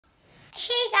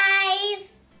Hey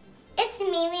guys, it's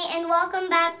Mimi and welcome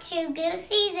back to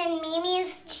Goosey's and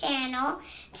Mimi's channel.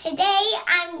 Today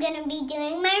I'm going to be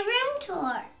doing my room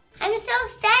tour. I'm so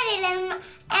excited and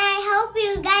I hope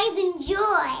you guys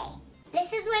enjoy.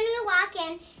 This is when we walk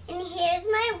in and here's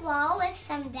my wall with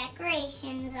some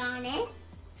decorations on it.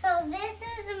 So this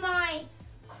is my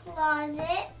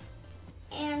closet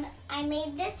and I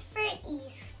made this for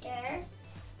Easter.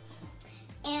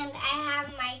 And I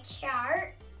have my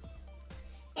chart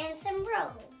and some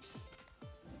robes.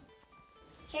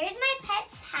 Here's my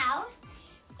pet's house,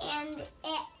 and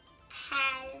it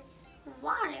has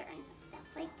water and stuff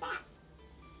like that.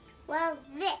 Well,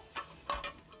 this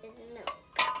is milk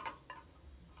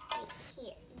right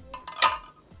here.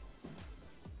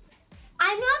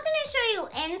 I'm not going to show you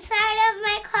inside of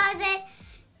my closet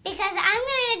because I'm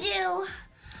going to do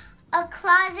a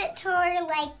closet tour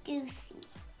like Goosey.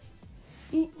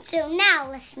 So now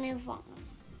let's move on.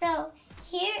 So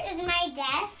here is my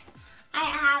desk. I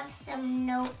have some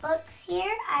notebooks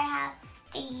here. I have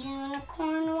a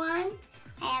unicorn one.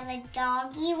 I have a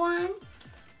doggy one.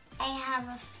 I have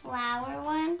a flower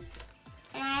one.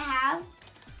 And I have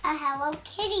a Hello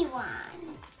Kitty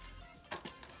one.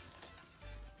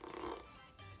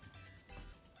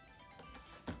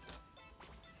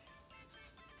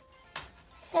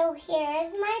 So here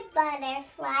is my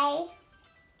butterfly.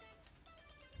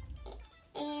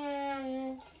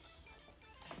 And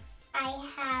I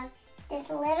have this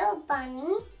little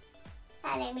bunny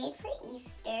that I made for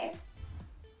Easter.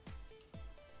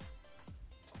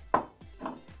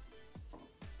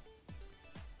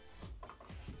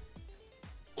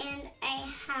 And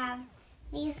I have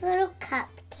these little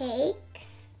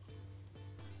cupcakes.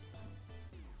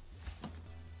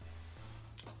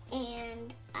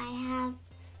 And I have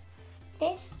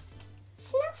this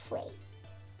snowflake.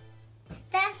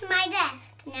 That's my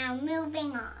desk. Now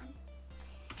moving on.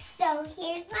 So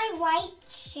here's my white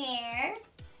chair.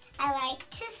 I like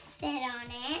to sit on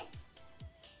it.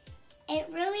 It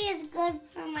really is good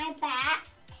for my back.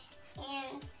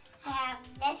 And I have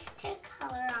this to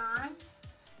color on.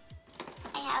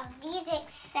 I have these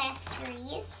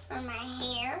accessories for my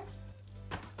hair.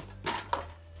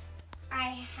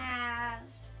 I have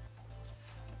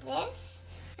this.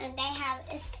 And I have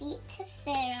a seat to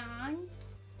sit on.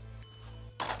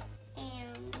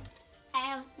 And I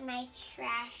have my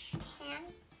trash can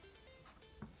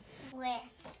with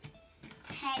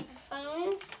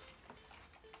headphones.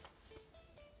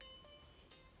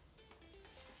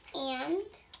 And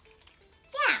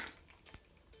yeah.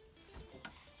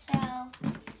 So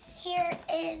here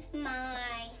is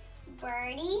my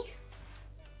birdie.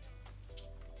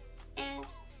 And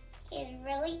he's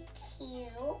really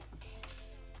cute.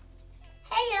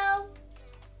 Hello.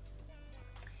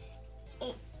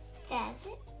 It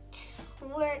doesn't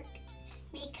work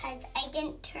because I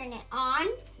didn't turn it on.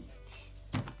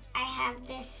 I have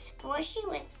this squishy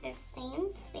with the same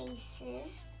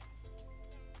faces.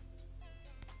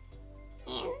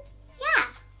 And yeah.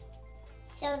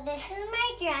 So this is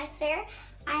my dresser.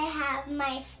 I have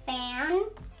my fan.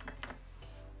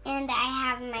 And I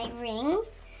have my rings.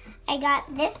 I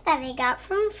got this that I got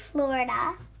from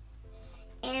Florida.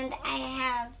 And I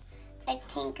have a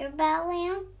Tinkerbell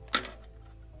lamp.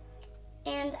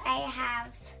 And I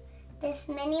have this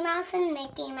Minnie Mouse and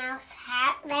Mickey Mouse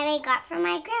hat that I got from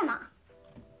my grandma.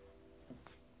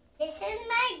 This is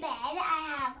my bed.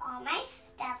 I have all my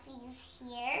stuffies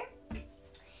here.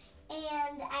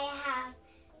 And I have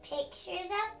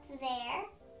pictures up there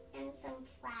and some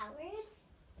flowers.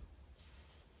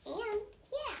 And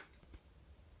yeah.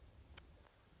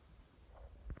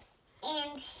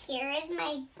 And here is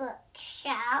my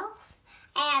bookshelf.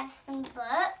 I have some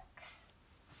books.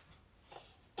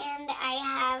 And I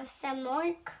have some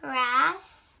more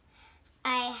crafts.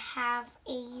 I have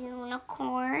a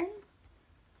unicorn.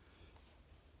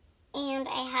 And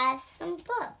I have some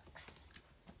books.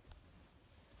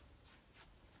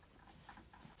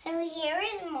 So here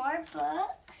is more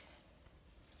books.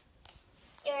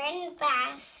 They're in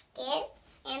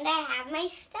baskets. And I have my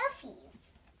stuffies.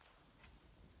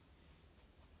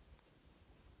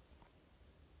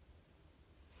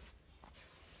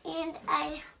 And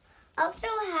I also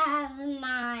have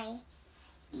my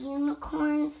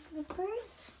unicorn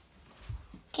slippers.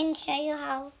 Can show you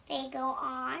how they go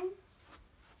on.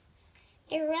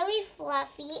 They're really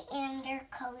fluffy and they're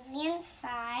cozy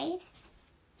inside.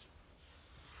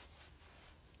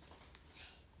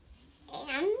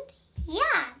 And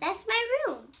yeah, that's my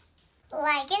room.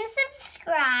 Like and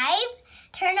subscribe,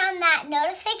 turn on that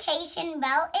notification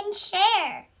bell and share.